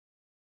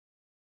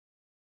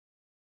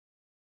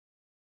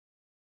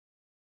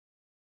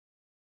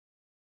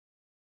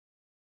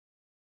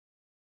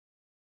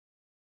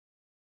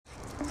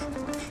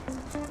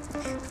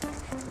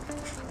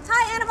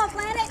Hi Animal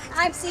Planet,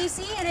 I'm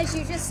CC, and as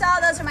you just saw,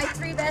 those are my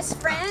 3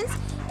 best friends,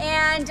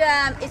 and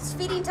it's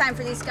feeding time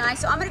for these guys,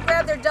 so I'm going to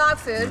grab their dog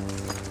food,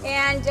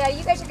 and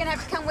you guys are going to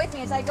have to come with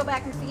me as I go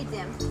back and feed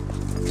them.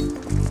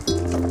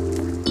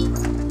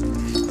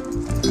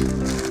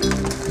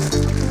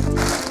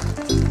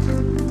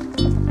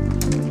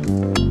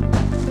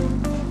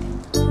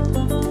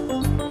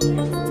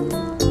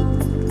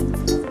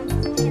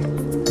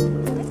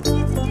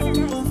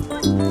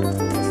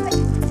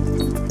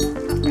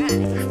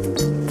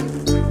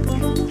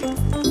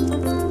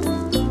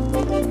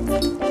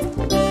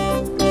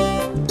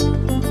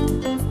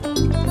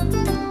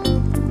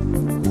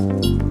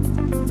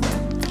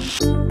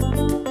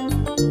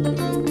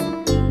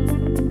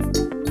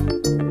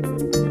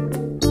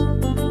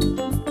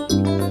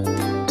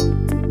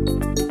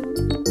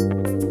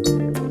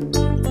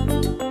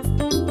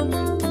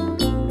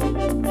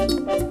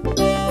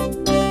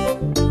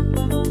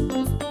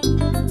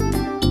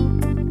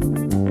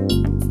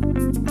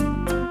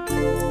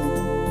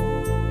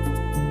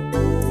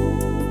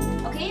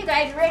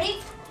 Guys ready?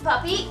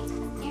 Puppy,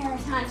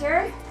 here's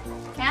Hunter.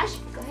 Cash,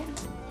 go ahead.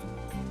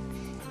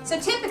 So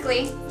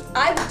typically,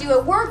 I would do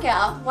a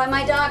workout while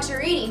my dogs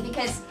are eating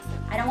because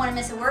I don't want to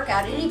miss a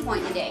workout at any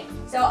point in the day.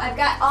 So I've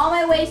got all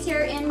my weights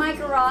here in my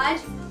garage,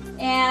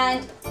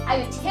 and I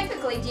would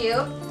typically do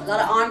a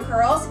lot of arm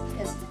curls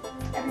because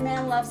every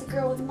man loves a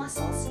girl with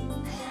muscles.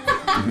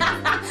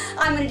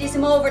 I'm going to do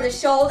some over the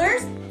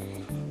shoulders,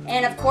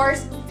 and of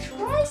course,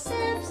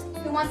 triceps.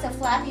 Who wants a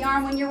flappy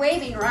arm when you're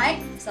waving,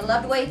 right? So I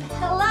love to wave.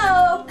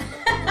 Hello!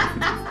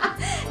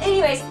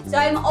 Anyways, so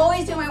I'm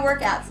always doing my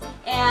workouts.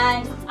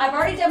 And I've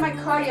already done my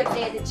cardio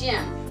today at the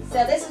gym.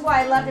 So this is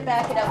why I love to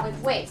back it up with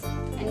weights.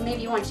 And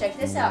maybe you want to check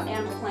this out,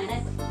 Animal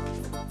Planet.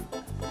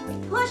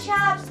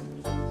 Push-ups.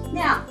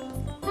 Now,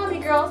 how many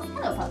girls?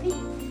 Hello, puppy.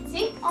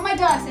 See? All my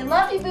dogs, they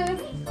love me, boo.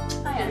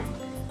 Hi, Hunter.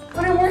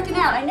 When I'm working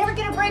out, I never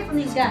get a break from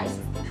these guys.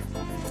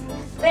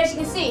 But as you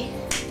can see,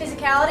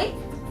 physicality,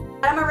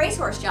 I'm a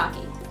racehorse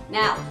jockey.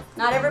 Now,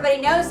 not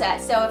everybody knows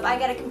that, so if I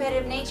got a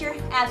competitive nature,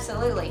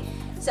 absolutely.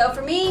 So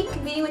for me,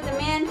 competing with the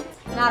men,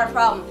 not a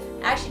problem.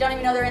 I actually don't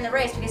even know they're in the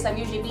race because I'm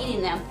usually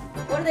beating them.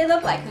 What do they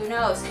look like? Who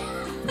knows?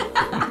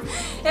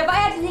 If I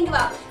had to think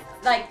about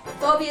like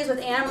phobias with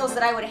animals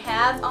that I would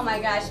have, oh my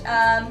gosh,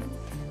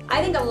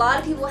 I think a lot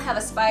of people have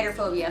a spider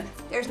phobia.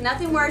 There's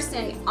nothing worse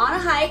than on a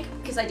hike,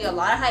 because I do a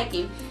lot of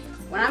hiking.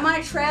 When I'm on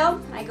a trail,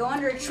 I go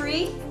under a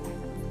tree,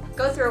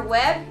 go through a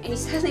web, and you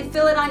suddenly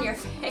feel it on your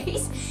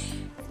face.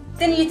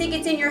 Then you think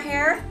it's in your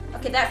hair?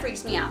 Okay, that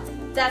freaks me out.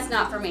 That's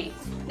not for me.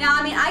 Now,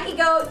 I mean, I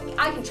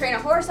can train a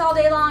horse all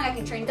day long, I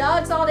can train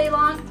dogs all day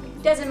long.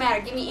 Doesn't matter.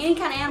 Give me any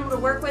kind of animal to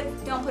work with.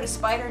 Don't put a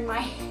spider in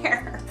my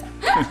hair.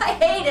 I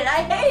hate it.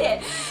 I hate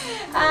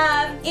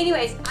it.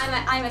 Anyways,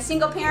 I'm a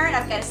single parent.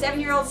 I've got a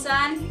 7-year-old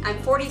son. I'm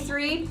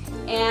 43,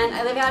 and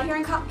I live out here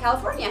in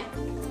California.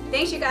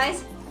 Thanks, you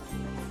guys.